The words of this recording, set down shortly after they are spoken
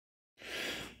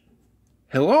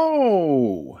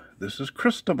Hello, this is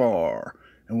Krysdavar,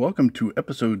 and welcome to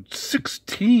episode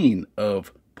 16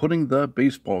 of Putting the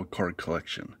Baseball Card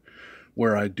Collection,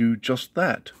 where I do just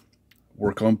that,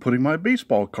 work on putting my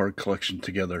baseball card collection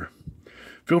together.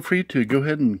 Feel free to go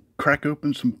ahead and crack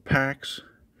open some packs,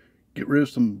 get rid of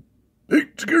some, hey,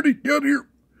 security, get out here,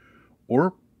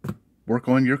 or work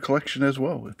on your collection as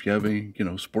well. If you have any,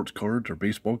 sports cards or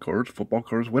baseball cards, football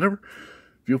cards, whatever,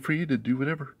 feel free to do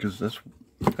whatever, because that's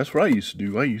what I used to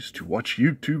do. I used to watch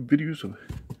YouTube videos of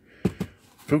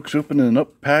folks opening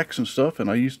up packs and stuff,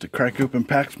 and I used to crack open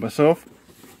packs myself.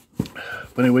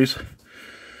 But anyways,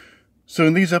 so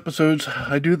in these episodes,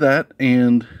 I do that,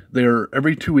 and they're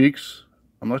every 2 weeks.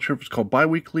 I'm not sure if it's called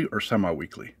bi-weekly or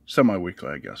semi-weekly. Semi-weekly,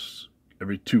 I guess.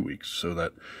 Every 2 weeks, so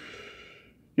that,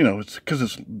 it's because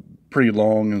it's pretty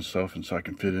long and stuff, and so I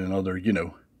can fit in other,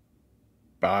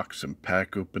 box and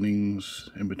pack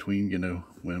openings in between,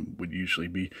 when it would usually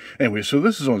be. Anyway, so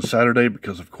this is on Saturday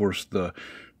because, of course, the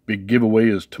big giveaway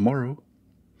is tomorrow.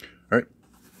 All right.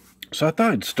 So I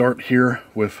thought I'd start here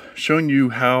with showing you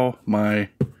how my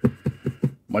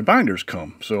binders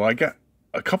come. So I got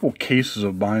a couple cases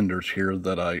of binders here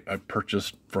that I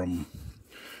purchased from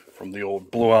the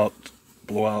old blowout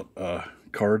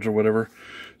cards or whatever.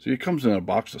 So it comes in a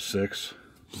box of 6.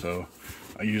 So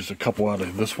I used a couple out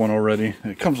of this one already.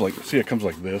 And it comes like, see, it comes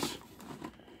like this.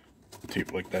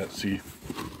 Tape like that, see?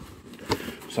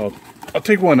 So I'll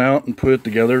take one out and put it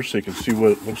together so you can see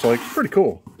what it looks like. It's pretty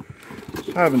cool.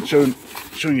 So I haven't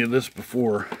shown you this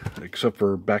before, except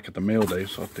for back at the mail day.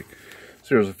 So see,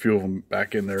 there's a few of them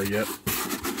back in there yet.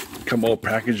 Come all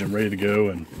packaged and ready to go.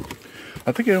 And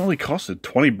I think it only costed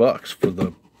 20 bucks for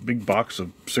the big box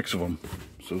of 6 of them.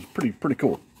 So it's pretty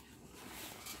cool.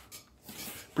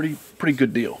 Pretty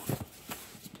good deal.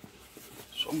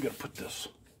 So I'm gonna put this.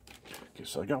 Okay,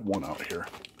 so I got one out here.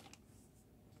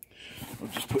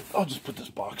 I'll just put this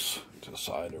box to the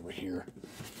side over here,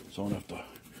 so I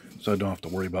don't have to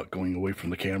worry about going away from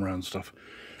the camera and stuff.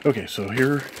 Okay, so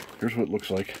here's what it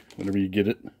looks like whenever you get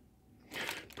it.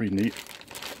 Pretty neat.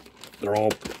 They're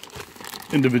all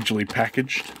individually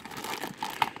packaged.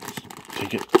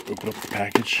 Take it, open up the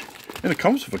package, and it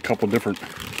comes with a couple different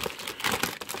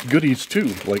goodies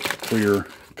too, like for your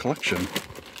collection.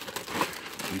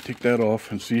 So you take that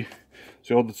off and see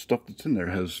all the stuff that's in there.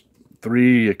 It has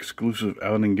 3 exclusive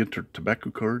Allen & Ginter tobacco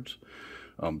cards,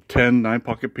 10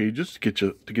 9-pocket pages to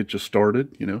get you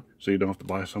started, so you don't have to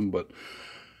buy some. But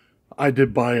I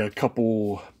did buy a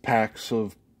couple packs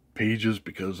of pages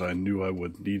because I knew I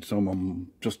would need some.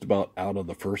 I'm just about out of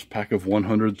the first pack of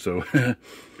 100, so and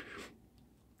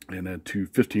then 2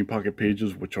 15-pocket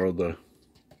pages, which are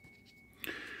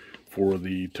for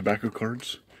the tobacco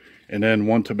cards, and then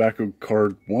 1 tobacco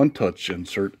card 1-touch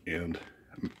insert and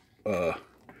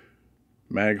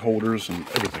mag holders and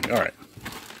everything. All right,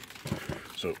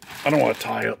 so I don't want to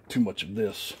tie up too much of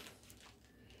this.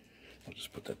 I'll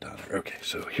just put that down there. Okay,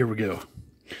 so here we go.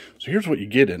 So here's what you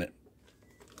get in it.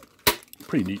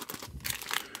 Pretty neat.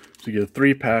 So you get a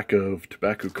 3-pack of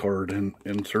tobacco card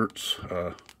inserts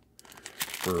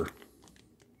for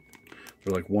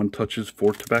like 1-touches,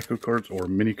 4 tobacco cards or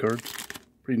mini cards.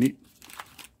 Pretty neat.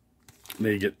 And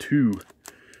then you get 2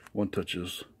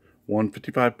 1-touches, 1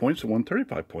 55 points and 1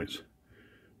 35 points.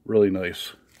 Really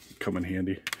nice. Come in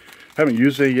handy. Haven't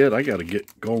used it yet. I got to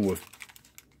get going with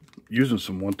using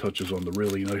some 1-touches on the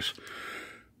really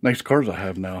nice cards I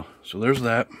have now. So there's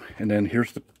that. And then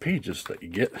here's the pages that you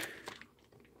get.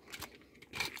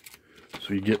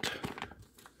 So you get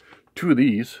 2 of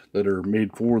these that are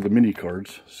made for the mini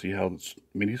cards. See how it's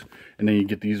minis? And then you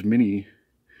get these mini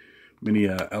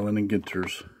Allen &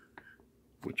 Ginters,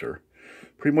 which are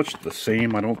pretty much the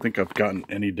same. I don't think I've gotten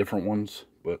any different ones,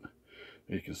 but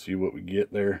you can see what we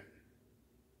get there.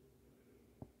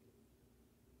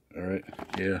 All right,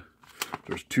 yeah.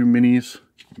 There's 2 mini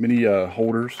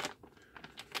holders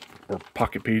or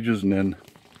pocket pages, and then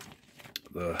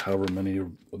however many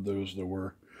of those there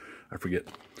were, I forget.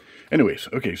 Anyways,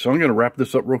 okay, so I'm going to wrap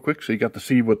this up real quick so you got to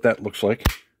see what that looks like.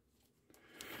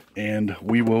 And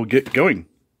we will get going.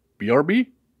 BRB?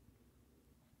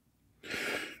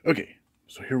 Okay,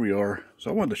 so here we are. So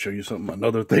I wanted to show you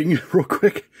another thing real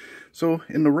quick. So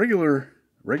in the regular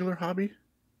hobby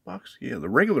box? Yeah, the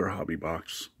regular hobby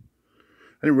box.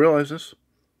 I didn't realize this.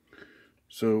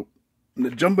 So in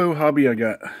the jumbo hobby, I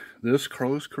got this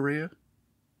Carlos Correa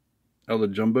out of the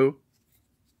jumbo.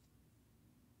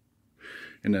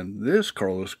 And then this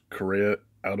Carlos Correa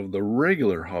out of the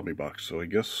regular hobby box. So I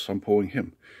guess I'm pulling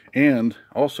him. And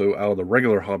also out of the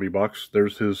regular hobby box,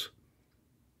 there's his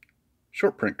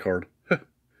short print card. You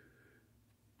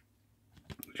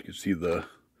can see the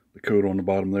code on the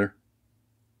bottom there.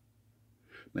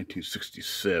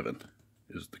 1967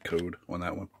 is the code on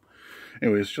that one.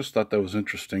 Anyways, just thought that was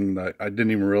interesting. I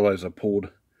didn't even realize I pulled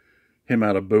him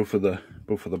out of both of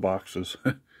the boxes.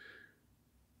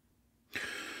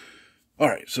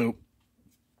 Alright, so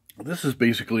this is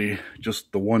basically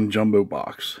just the one jumbo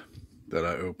box that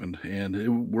I opened, and it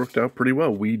worked out pretty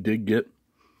well. We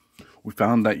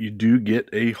found that you do get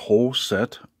a whole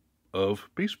set of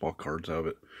baseball cards out of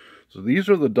it. So these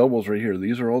are the doubles right here.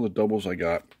 These are all the doubles I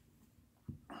got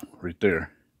right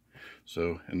there.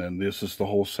 So, and then this is the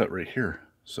whole set right here.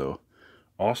 So,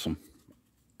 awesome.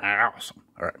 Awesome.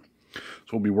 Alright, so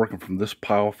we'll be working from this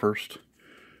pile first.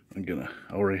 I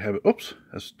already have it. Oops,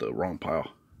 that's the wrong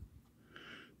pile.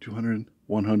 200,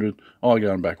 100. Oh, I got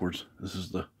them backwards. This is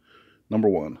the number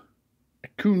 1.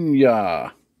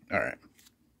 Acuna. Alright.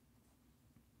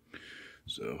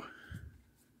 So,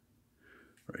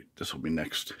 right, this will be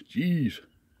next. Jeez.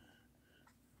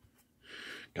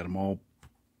 Got them all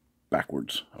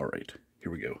backwards. Alright,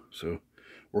 here we go. So,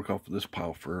 work off of this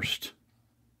pile first.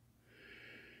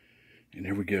 And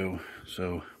here we go.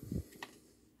 So,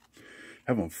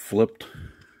 have them flipped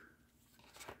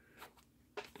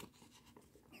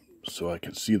so I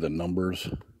can see the numbers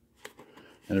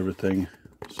and everything.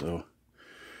 So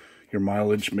your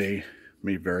mileage may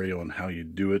vary on how you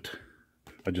do it.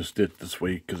 I just did it this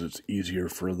way because it's easier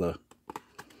for to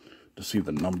see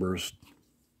the numbers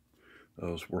that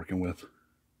I was working with.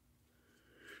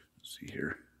 Let's see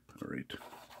here. All right,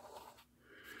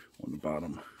 on the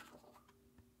bottom.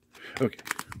 Okay.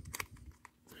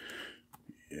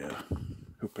 Yeah,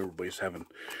 hope everybody's having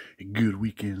a good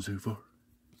weekend so far.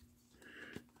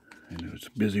 I know it's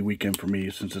a busy weekend for me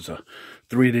since it's a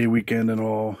 3-day weekend and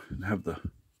all. And have the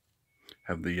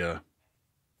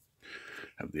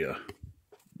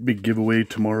big giveaway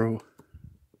tomorrow.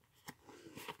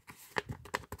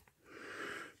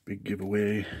 Big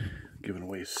giveaway, giving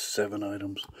away 7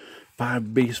 items,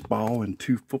 5 baseball and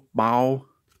 2 football.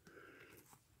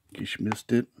 In case you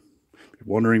missed it.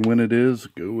 Wondering when it is,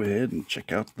 go ahead and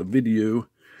check out the video,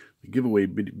 the giveaway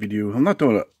video. I'm not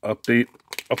doing an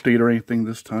update or anything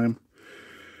this time.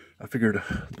 I figured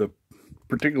the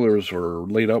particulars are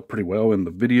laid out pretty well in the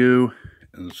video,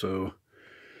 and so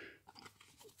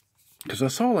because I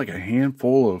saw like a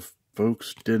handful of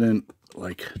folks didn't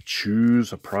like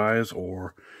choose a prize,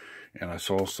 and I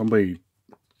saw somebody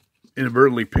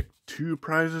inadvertently pick 2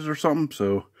 prizes or something.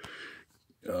 So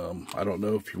I don't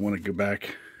know if you want to go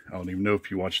back. I don't even know if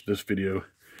you watched this video.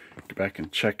 Go back and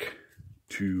check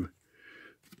to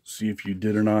see if you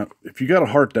did or not. If you got a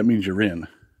heart, that means you're in.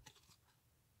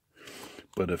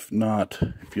 But if not,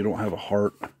 if you don't have a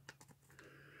heart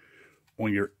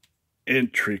on your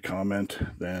entry comment,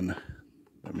 then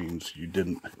that means you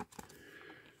didn't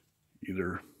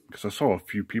either. Because I saw a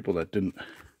few people that didn't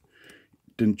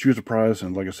choose a prize,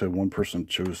 and like I said, one person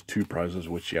chose 2 prizes,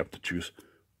 which you have to choose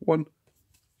 1.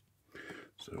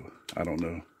 So I don't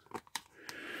know.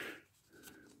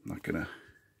 I'm not gonna.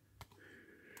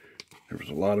 There was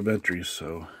a lot of entries,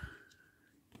 so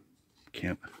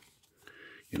can't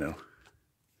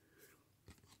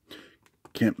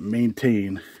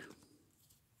maintain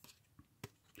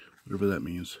whatever that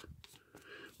means.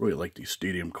 Really like these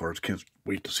stadium cards. Can't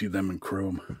wait to see them in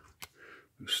chrome.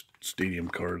 Those stadium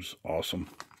cards, awesome.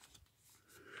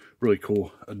 Really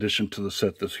cool addition to the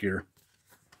set this year.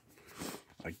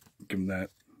 I give them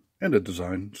that, and the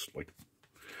design, just like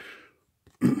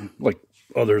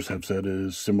others have said, it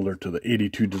is similar to the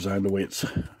 82 design, the way it's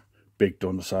baked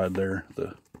on the side there,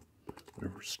 the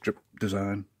whatever strip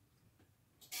design.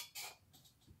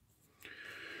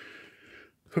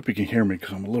 Hope you can hear me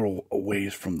because I'm a little away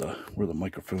from where the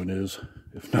microphone is.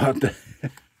 If not,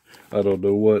 I don't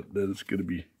know what. That is going to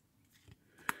be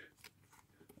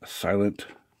a silent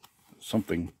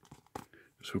something.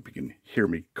 Just hope you can hear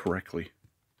me correctly.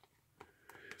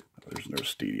 There's no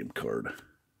stadium card.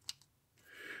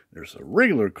 There's a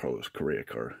regular Carlos Correa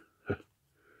card.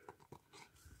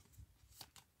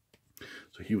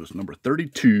 So he was number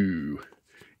 32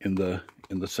 in the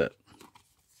set.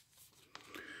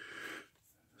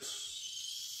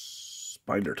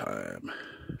 Binder time.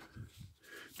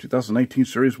 2019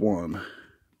 Series 1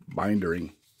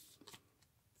 bindering.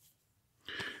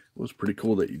 It was pretty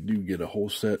cool that you do get a whole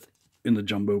set in the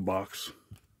jumbo box.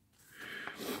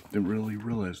 Didn't really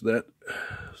realize that.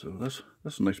 So that's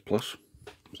a nice plus.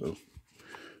 So,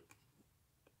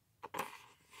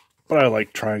 but I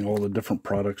like trying all the different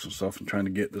products and stuff and trying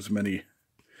to get as many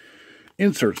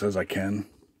inserts as I can,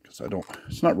 because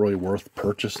it's not really worth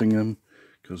purchasing them,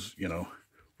 because, you know,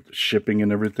 with the shipping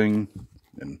and everything,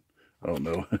 and I don't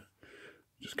know,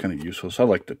 just kind of useless. I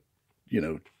like to, you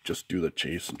know, just do the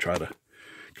chase and try to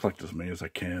collect as many as I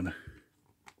can.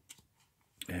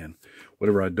 And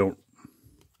whatever I don't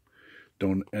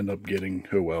end up getting,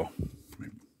 oh well,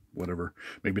 whatever.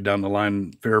 Maybe down the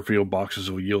line, Fairfield boxes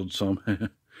will yield some,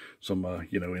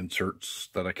 you know, inserts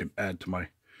that I can add to my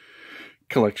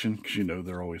collection, because you know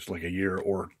they're always like a year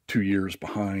or 2 years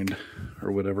behind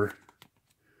or whatever.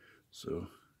 So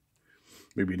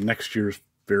maybe next year's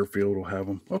Fairfield will have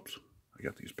them. Oops, I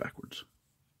got these backwards.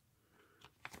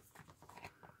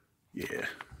 Yeah, there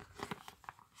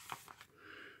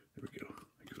we go.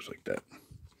 It goes like that.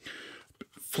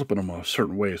 Flipping them a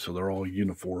certain way so they're all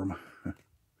uniform.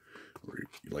 Or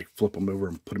you like flip them over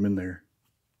and put them in there.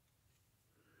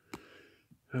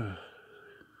 All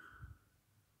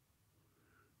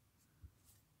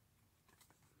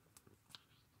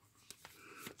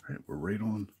right, we're right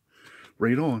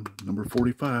on. Number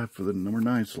 45 for the number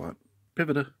 9 slot.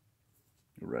 Pivota.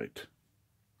 Right.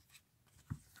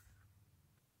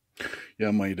 Yeah,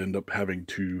 I might end up having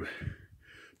to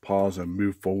pause and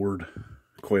move forward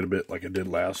quite a bit like I did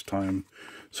last time,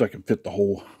 so I can fit the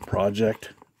whole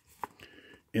project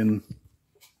in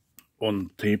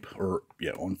on tape, or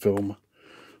yeah, on film.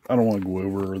 I don't want to go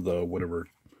over the whatever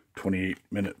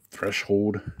 28-minute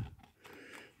threshold,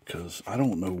 because I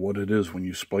don't know what it is when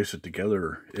you splice it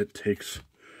together. It takes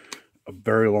a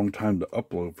very long time to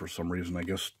upload for some reason. I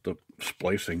guess the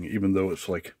splicing, even though it's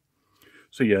like,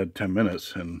 say you had 10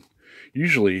 minutes, and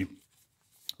usually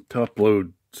to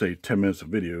upload, say, 10 minutes of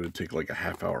video, it'd take like a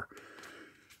half hour.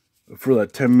 For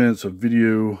that 10 minutes of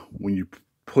video, when you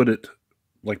put it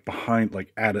like behind,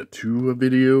 like add it to a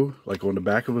video, like on the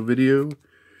back of a video,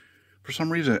 for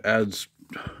some reason it adds,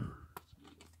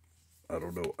 I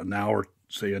don't know, an hour,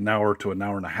 say an hour to an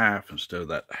hour and a half instead of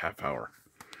that half hour.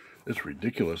 It's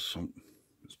ridiculous.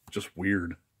 It's just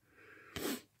weird.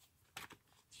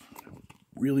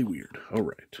 Really weird. All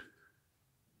right.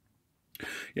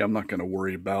 Yeah, I'm not going to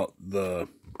worry about the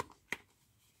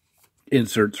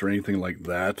inserts or anything like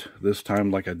that this time,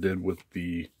 like I did with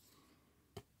the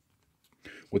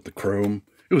Chrome.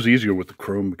 It was easier with the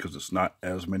Chrome because it's not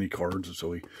as many cards. It's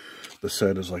only, the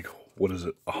set is like, what is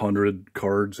it, 100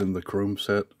 cards in the Chrome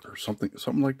set or something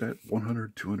like that.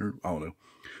 100, 200, I don't know.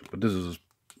 But this is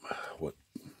what,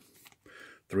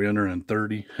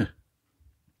 330.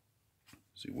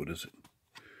 See, what is it?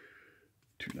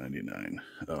 $2.99.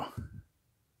 Oh.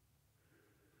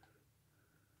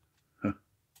 Huh.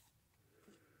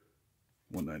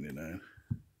 $1.99.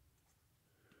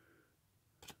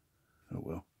 Oh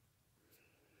well.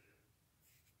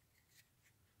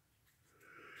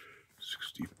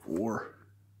 64.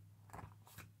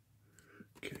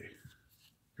 Okay.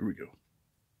 Here we go.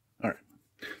 All right.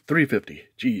 350.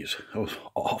 Jeez, I was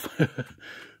off.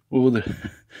 Well,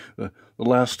 the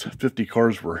last 50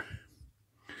 cards were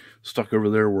stuck over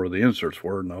there where the inserts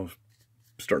were, and I was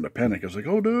starting to panic. I was like,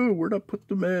 oh no, where'd I put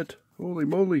them at? Holy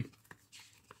moly.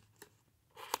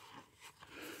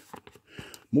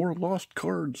 More lost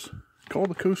cards. Call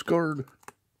the Coast Guard.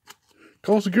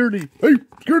 Call security. Hey,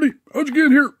 security, how'd you get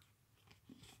in here?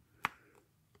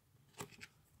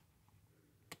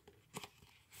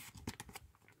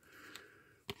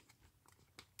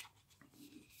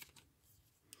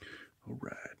 All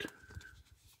right.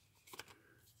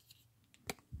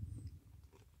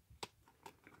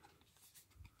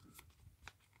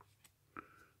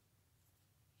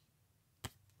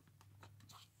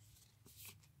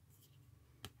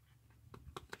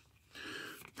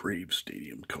 Brave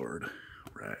Stadium card.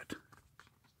 Right.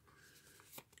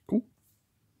 Cool.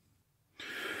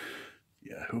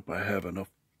 Yeah, I hope I have enough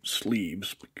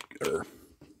sleeves, or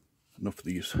enough of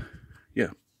these.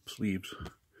 Yeah, sleeves.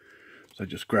 So I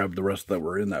just grabbed the rest that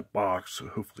were in that box. So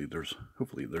hopefully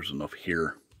there's enough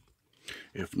here.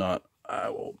 If not, I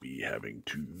will be having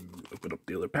to open up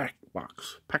the other pack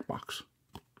box.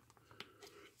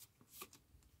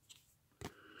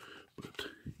 But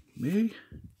may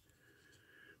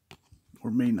or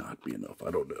may not be enough.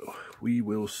 I don't know. We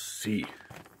will see.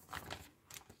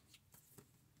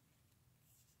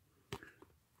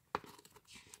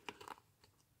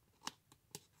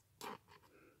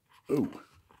 Oh.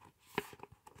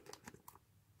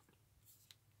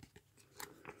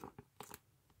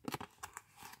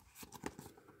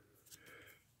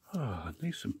 Ah,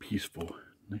 nice and peaceful.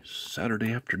 Nice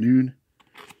Saturday afternoon.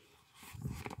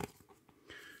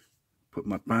 Put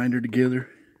my binder together.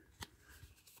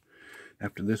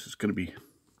 After this, it's going to be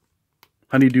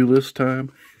honeydew list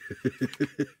time.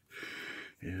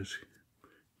 Yes,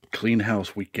 clean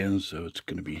house weekend, so it's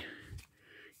going to be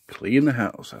clean the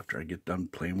house after I get done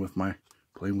playing with my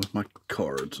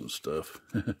cards and stuff.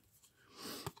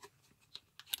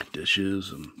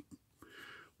 Dishes and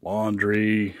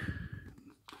laundry,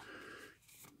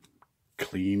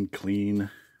 clean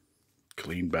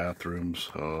bathrooms.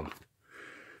 I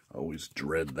always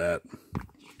dread that.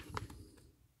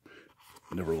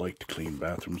 Never liked clean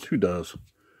bathrooms. Who does?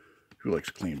 Who likes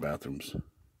clean bathrooms?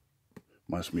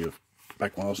 Reminds me of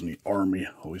back when I was in the army.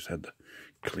 Always had to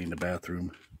clean the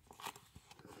bathroom.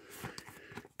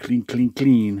 Clean.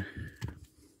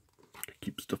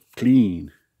 Keep stuff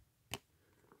clean.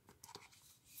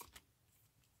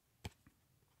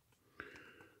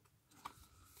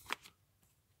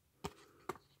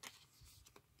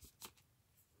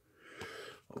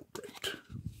 All right.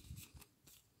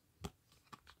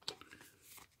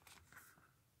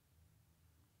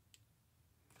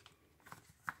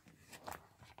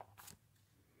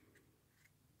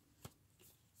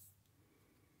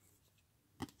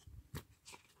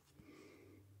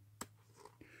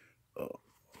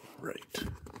 Right.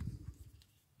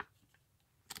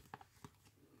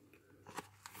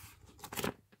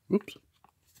 Whoops.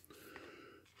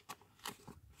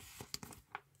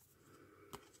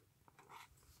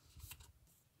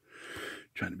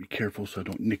 Trying to be careful so I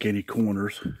don't nick any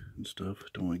corners and stuff.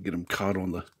 Don't want to get them caught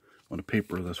on the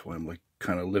paper. That's why I'm like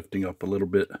kind of lifting up a little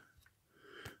bit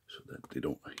so that they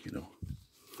don't,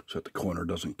 so that the corner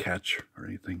doesn't catch or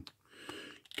anything.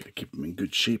 Gotta keep them in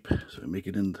good shape so I make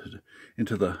it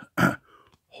into the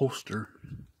holster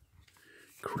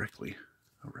correctly.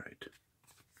 All right.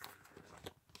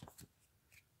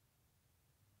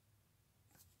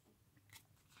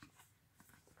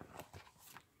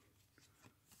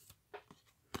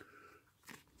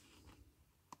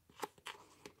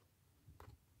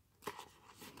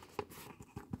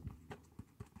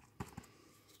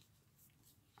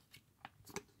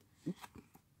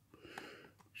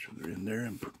 Sure they're in there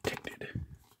and protected.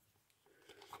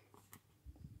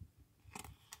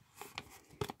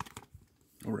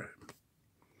 All right.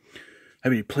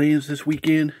 Have any plans this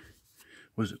weekend?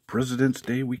 Was it President's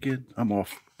Day weekend? I'm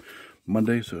off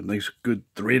Monday, so a nice good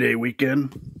 3-day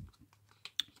weekend.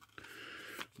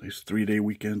 Nice 3-day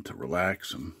weekend to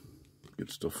relax and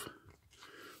get stuff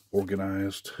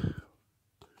organized.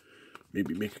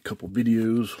 Maybe make a couple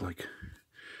videos, like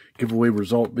giveaway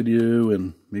result video,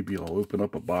 and maybe I'll open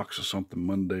up a box of something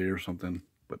Monday or something,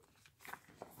 but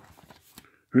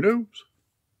who knows?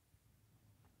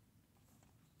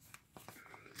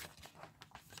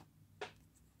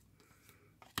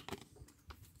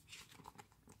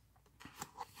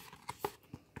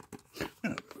 I'm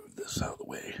gonna move this out of the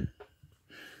way.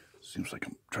 Seems like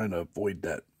I'm trying to avoid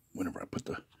that whenever I put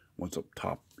the ones up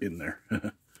top in there.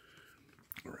 All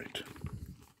right.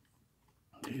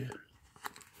 Yeah.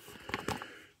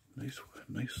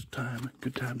 Nice time.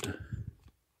 Good time to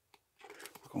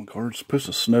work on cards. It's supposed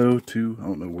to snow too. I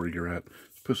don't know where you're at.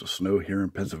 It's supposed to snow here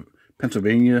in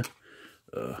Pennsylvania.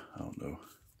 I don't know.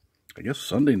 I guess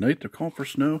Sunday night they're calling for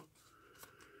snow.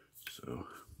 So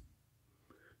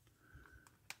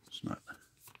it's not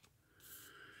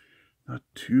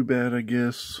too bad, I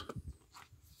guess.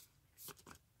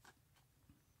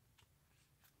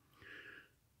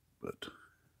 But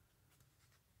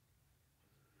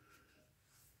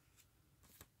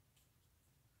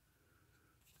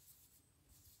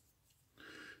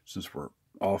since we're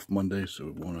off Monday, so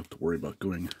we won't have to worry about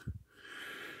going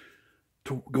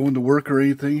to work or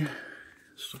anything,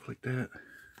 stuff like that.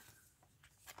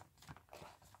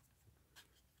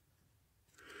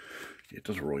 It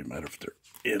doesn't really matter if they're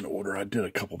in order. I did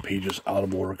a couple pages out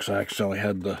of order because I accidentally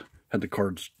had the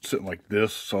cards sitting like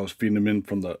this, so I was feeding them in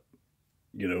from the,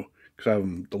 because I have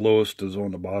them, the lowest is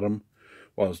on the bottom,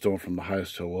 while I was doing from the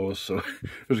highest to the lowest. So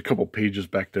there's a couple pages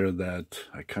back there that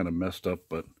I kind of messed up,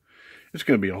 but it's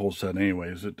going to be a whole set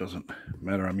anyways. It doesn't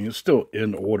matter. I mean, it's still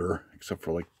in order, except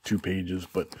for like 2 pages,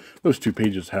 but those 2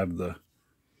 pages have the,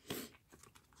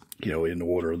 in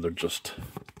order. They're just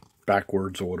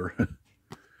backwards order.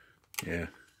 Yeah.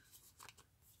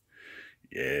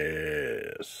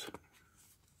 Yes.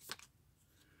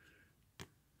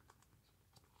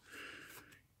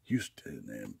 Houston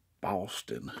and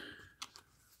Boston.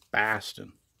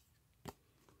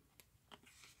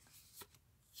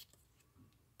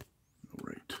 All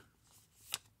right.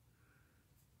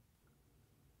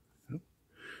 Oh,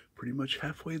 pretty much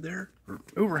halfway there, or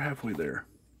over halfway there.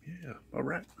 Yeah, all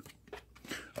right.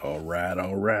 All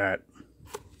right.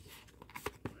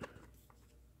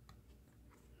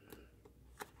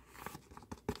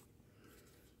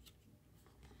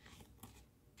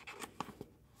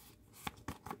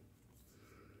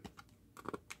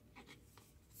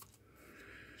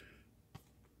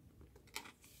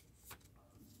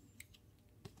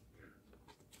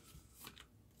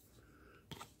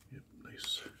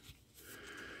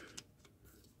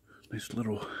 Nice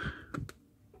little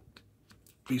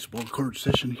baseball card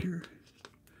session here.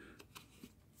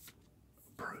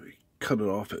 Probably cut it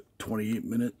off at 28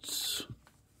 minutes,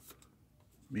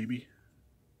 maybe.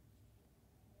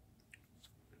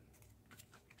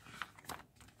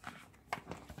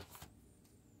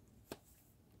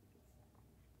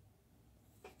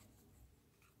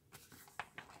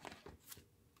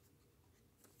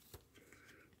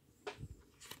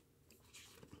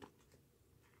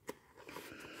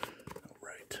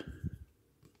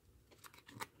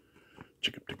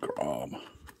 Jacob DeGrom.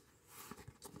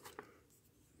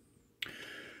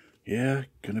 Yeah,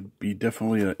 gonna be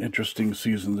definitely an interesting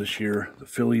season this year. The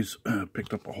Phillies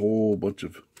picked up a whole bunch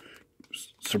of,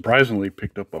 surprisingly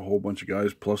picked up a whole bunch of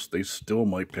guys, plus they still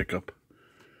might pick up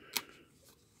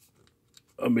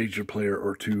a major player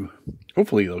or two.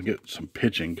 Hopefully they'll get some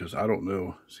pitching, because I don't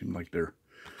know, it seemed like their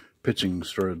pitching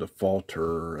started to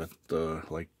falter at the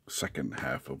second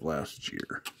half of last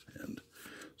year, and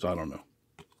so I don't know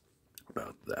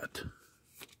about that.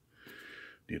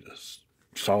 Need a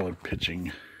solid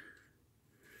pitching.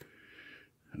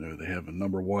 I know they have a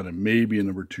number 1 and maybe a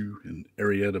number 2 in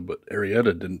Arrieta, but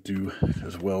Arrieta didn't do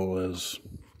as well as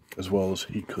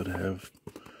he could have.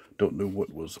 Don't know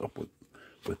what was up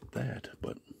with that,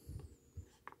 but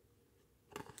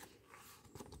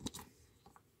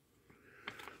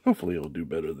hopefully he'll do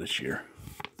better this year.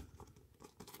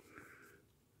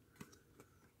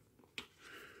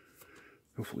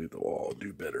 Hopefully they'll all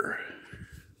do better.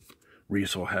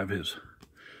 Reese will have his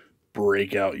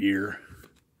breakout year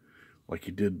like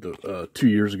he did 2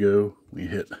 years ago. We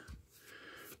hit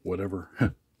whatever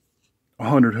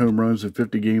 100 home runs in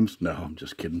 50 games. No, I'm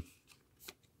just kidding.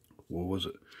 What was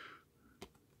it?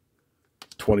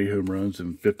 20 home runs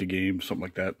in 50 games, something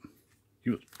like that. He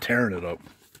was tearing it up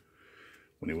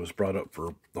when he was brought up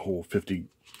for the whole 50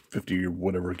 or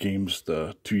whatever games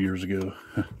 2 years ago.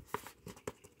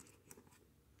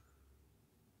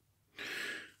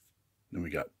 Then we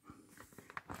got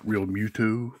Real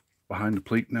Muto behind the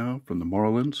plate now from the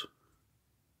Marlins.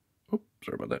 Oh,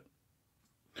 sorry about that.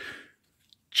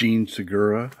 Gene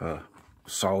Segura, a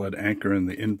solid anchor in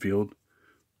the infield.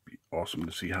 Be awesome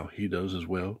to see how he does as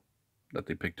well, that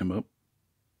they picked him up.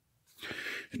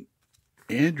 And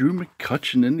Andrew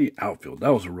McCutchen in the outfield.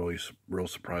 That was a real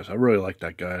surprise. I really like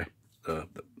that guy.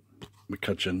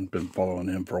 McCutchen, been following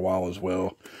him for a while as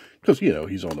well. Because, you know,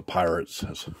 he's on the Pirates.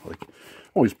 Has,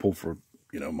 always pull for,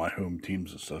 my home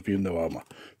teams and stuff. Even though I'm a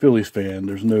Phillies fan,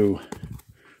 there's no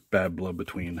bad blood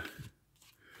between,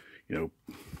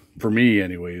 for me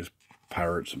anyways,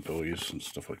 Pirates and Phillies and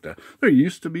stuff like that. There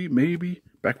used to be, maybe,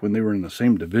 back when they were in the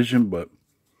same division, but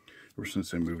ever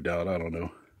since they moved out, I don't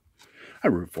know. I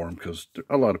root for them because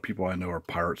a lot of people I know are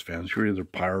Pirates fans. You're either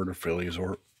Pirate or Phillies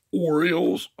or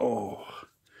Orioles. Oh,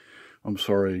 I'm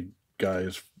sorry,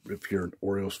 guys, if you're an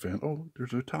Orioles fan. Oh, there's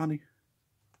Ohtani.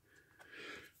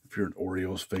 If you're an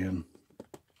Orioles fan,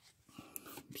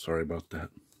 I'm sorry about that.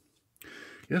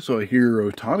 Yeah, so I hear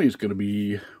Ohtani's going to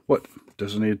be,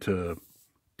 designated to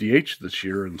DH this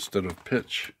year instead of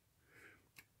pitch.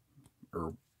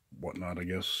 Or whatnot, I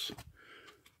guess.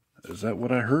 Is that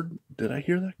what I heard? Did I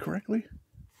hear that correctly?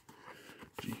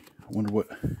 Gee, I wonder what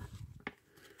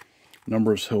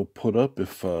numbers he'll put up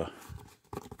if,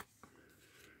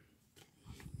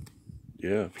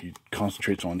 if he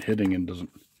concentrates on hitting and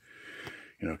doesn't,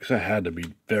 because that had to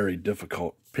be very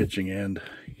difficult pitching and,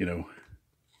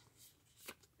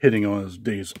 hitting on his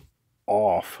days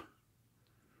off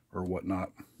or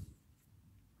whatnot.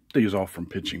 Days off from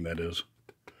pitching, that is.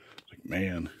 It's like,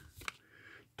 man.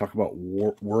 Talk about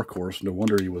workhorse. No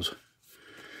wonder he was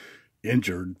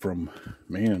injured from,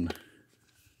 man,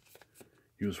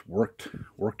 he was worked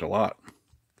a lot.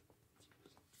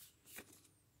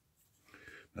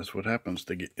 That's what happens.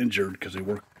 They get injured because they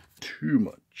work too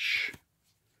much.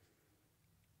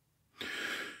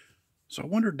 So I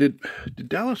wonder, did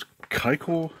Dallas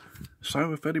Keuchel sign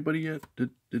with anybody yet?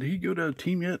 Did he go to a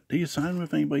team yet? Did he sign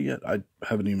with anybody yet? I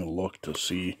haven't even looked to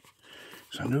see.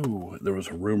 I know there was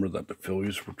a rumor that the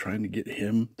Phillies were trying to get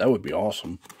him. That would be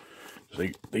awesome.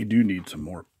 They do need some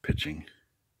more pitching.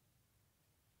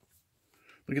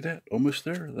 Look at that. Almost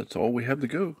there. That's all we have to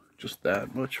go. Just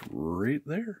that much right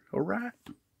there. All right.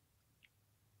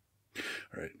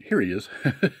 All right. Here he is.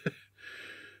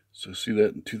 So see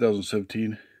that in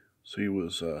 2017. So he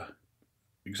was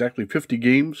exactly 50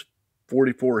 games,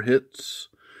 44 hits,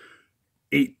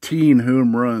 18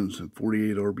 home runs, and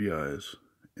 48 RBIs.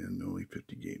 In only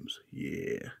 50 games.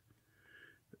 Yeah.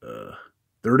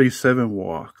 37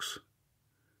 walks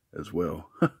as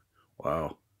well.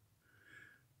 Wow.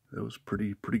 That was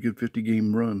pretty good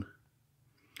 50-game run.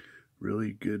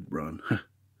 Really good run.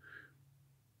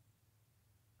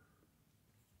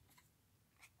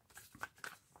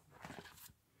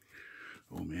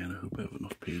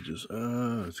 pages.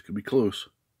 This could be close.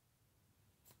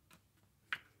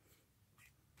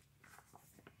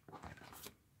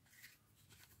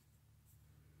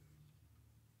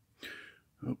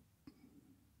 Oh.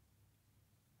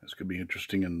 This could be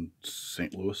interesting in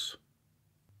St. Louis.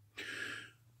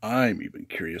 I'm even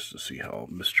curious to see how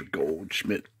Mr.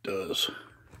 Goldschmidt does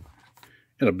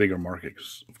in a bigger market,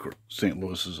 because of course St.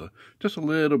 Louis is just a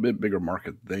little bit bigger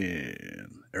market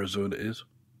than Arizona is.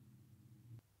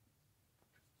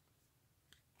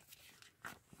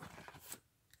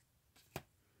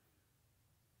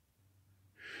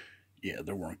 Yeah,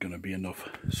 there weren't going to be enough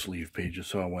sleeve pages,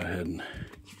 so I went ahead and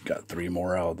got 3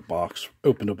 more out of the box,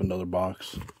 opened up another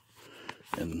box,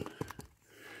 and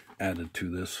added to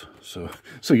this, so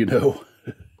you know.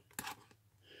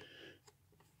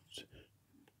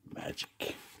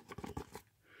 Magic.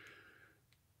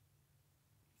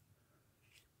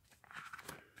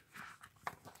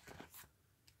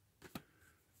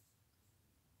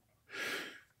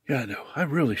 Yeah, I know. I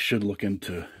really should look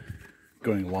into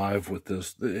going live with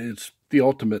this. It's the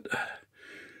ultimate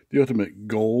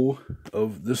goal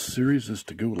of this series is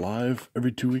to go live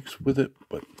every 2 weeks with it,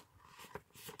 but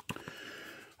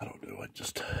I don't know. I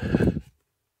just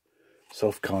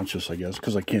self-conscious, I guess,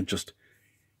 because I can't just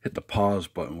hit the pause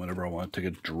button whenever I want to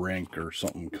take a drink or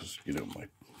something, because, you know, my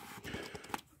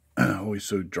always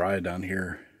so dry down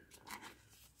here,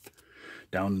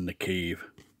 down in the cave.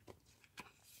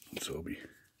 And so it'll be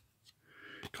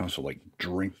constant like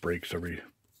drink breaks every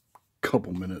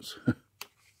couple minutes.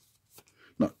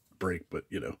 Not break, but,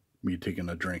 you know, me taking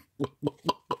a drink.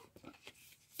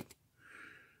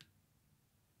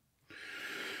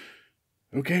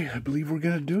 Okay, I believe we're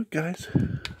gonna do it, guys.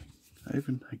 I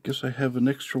guess I have an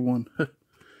extra one.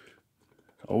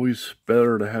 Always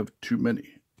better to have too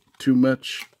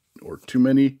much or too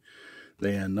many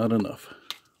than not enough.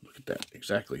 Look at that,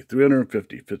 exactly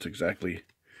 350 fits exactly.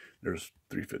 There's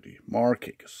 350.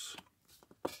 Marcakis.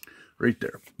 Right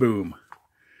there. Boom.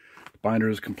 The binder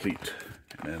is complete.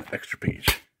 And an extra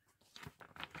page.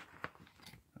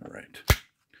 Alright.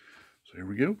 So here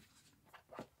we go.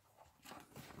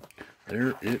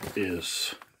 There it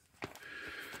is.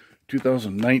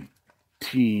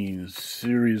 2019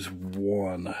 Series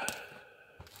 1.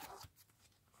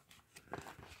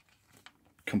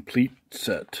 Complete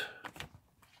set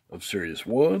of Series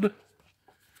 1.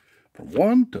 From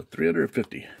 1 to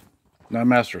 350. Not a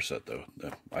master set, though.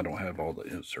 I don't have all the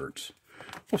inserts.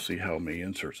 We'll see how many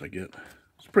inserts I get.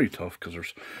 It's pretty tough because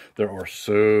there are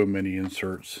so many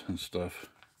inserts and stuff.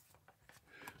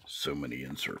 So many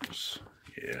inserts.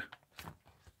 Yeah.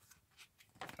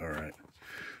 Alright.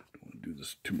 Don't want to do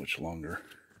this too much longer.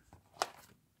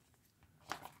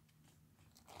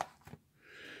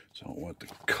 So I don't want it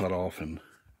to cut off and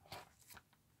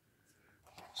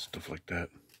stuff like that.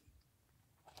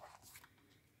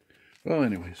 Well,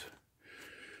 anyways,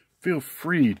 feel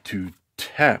free to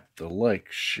tap the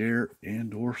like, share,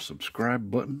 and or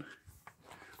subscribe button.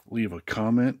 Leave a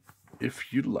comment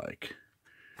if you'd like.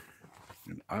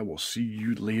 And I will see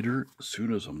you later as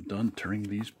soon as I'm done turning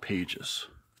these pages.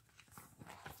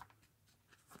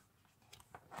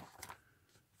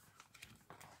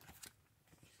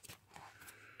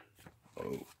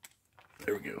 Oh,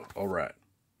 there we go. All right.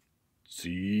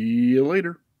 See you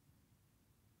later.